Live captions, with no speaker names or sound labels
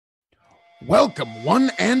Welcome one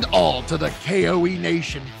and all to the K.O.E.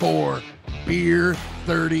 Nation for Beer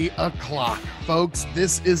 30 O'Clock. Folks,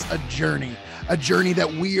 this is a journey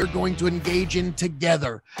that we are going to engage in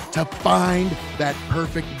together to find that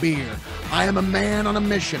perfect beer. I am a man on a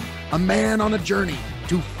mission, a man on a journey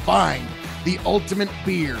to find the ultimate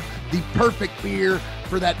beer, the perfect beer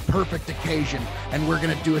for that perfect occasion, and we're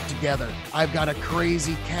going to do it together. I've got a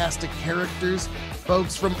crazy cast of characters,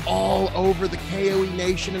 folks from all over the K.O.E.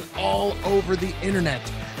 Nation and all over the internet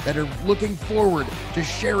that are looking forward to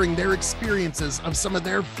sharing their experiences of some of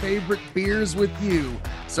their favorite beers with you.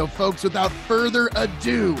 So folks, without further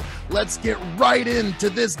ado, let's get right into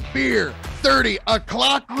this Beer 30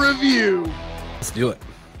 O'Clock review. Let's do it.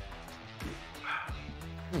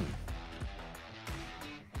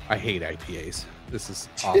 I hate IPAs. This is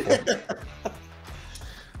awful.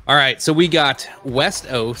 All right, so we got West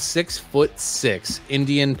O 6'6"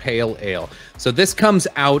 Indian Pale Ale. So this comes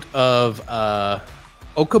out of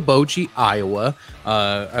Okoboji, Iowa,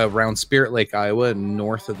 around Spirit Lake, Iowa,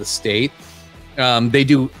 north of the state. They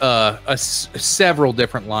do several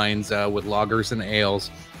different lines with lagers and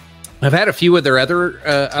ales. I've had a few of their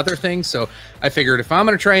other things, so I figured if I'm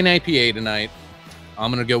going to try an IPA tonight,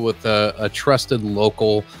 I'm going to go with a trusted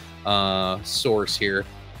local source here.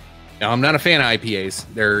 Now, I'm not a fan of IPAs.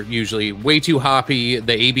 They're usually way too hoppy.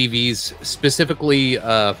 The ABVs specifically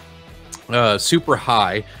super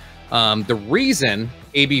high. The reason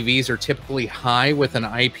ABVs are typically high with an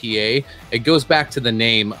IPA, it goes back to the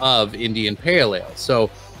name of Indian Pale Ale. So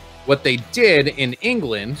what they did in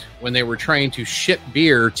England when they were trying to ship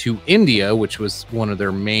beer to India, which was one of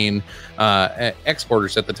their main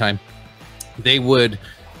exporters at the time, they would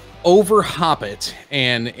over hop it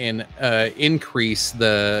and increase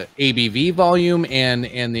the ABV volume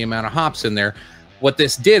and the amount of hops in there. What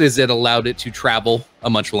this did is it allowed it to travel a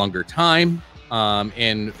much longer time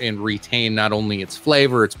and retain not only its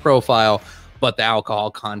flavor, its profile, but the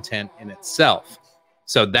alcohol content in itself.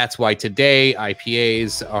 So that's why today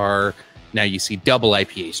IPAs are, now you see double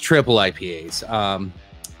IPAs, triple IPAs.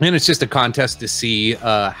 And it's just a contest to see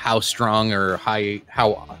how strong or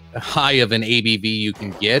how high of an ABV you can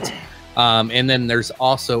get. And then there's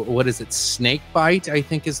also, what is it? Snake Bite, I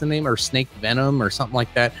think is the name, or Snake Venom or something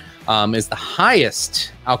like that, is the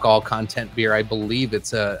highest alcohol content beer. I believe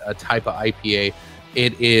it's a type of IPA.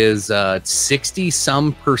 It is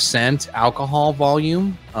 60-some% alcohol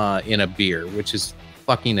volume in a beer, which is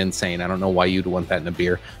fucking insane. I don't know why you'd want that in a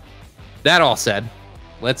beer. That all said,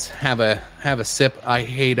 let's have a sip. I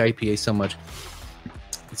hate IPA so much.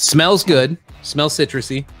 It smells good. Smells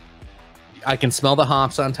citrusy. I can smell the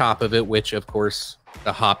hops on top of it, which of course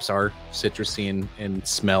the hops are citrusy and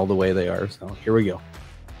smell the way they are. So here we go.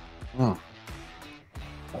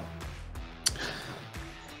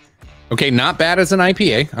 Okay, not bad as an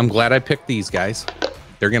IPA. I'm glad I picked these guys.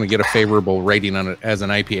 They're going to get a favorable rating on it as an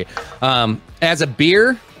IPA. As a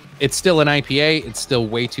beer, it's still an IPA. It's still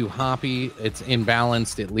way too hoppy. It's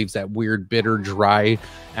imbalanced. It leaves that weird, bitter, dry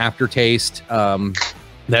aftertaste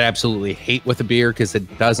that I absolutely hate with a beer because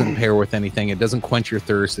it doesn't pair with anything. It doesn't quench your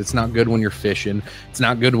thirst. It's not good when you're fishing. It's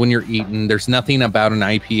not good when you're eating. There's nothing about an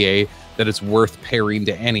IPA that is worth pairing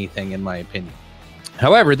to anything, in my opinion.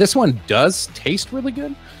 However, this one does taste really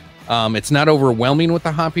good. It's not overwhelming with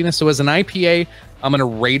the hoppiness. So as an IPA, I'm going to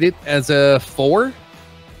rate it as a 4.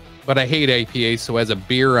 But I hate IPAs, so as a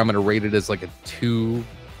beer, I'm going to rate it as like a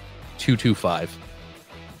 2.25.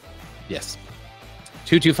 Yes,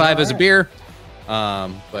 2.25 as a beer.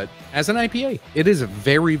 But as an IPA, it is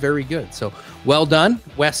very, very good. So well done,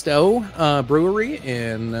 West O Brewery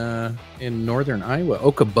in northern Iowa,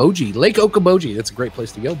 Okoboji, Lake Okoboji. That's a great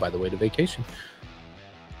place to go, by the way, to vacation.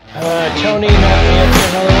 Tony,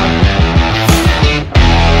 another one.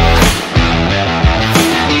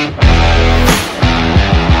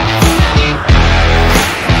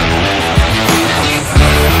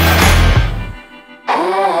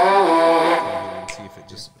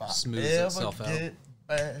 Smooths itself out. Get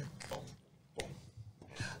back,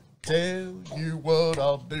 tell you what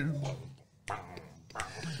I'll do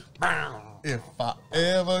if I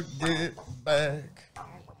ever get back.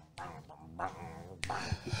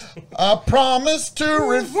 I promise to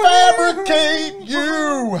refabricate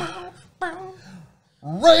you,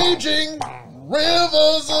 raging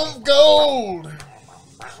rivers of gold.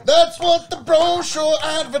 That's what the brochure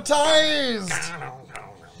advertised.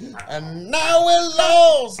 And now we're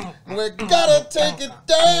lost, we gotta take it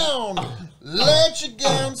down. Let you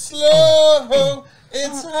down slow,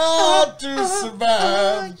 it's hard to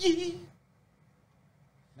survive.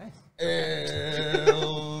 Nice.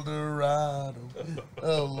 El Dorado.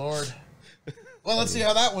 Oh, Lord. Well, let's see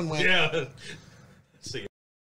how that one went. Yeah,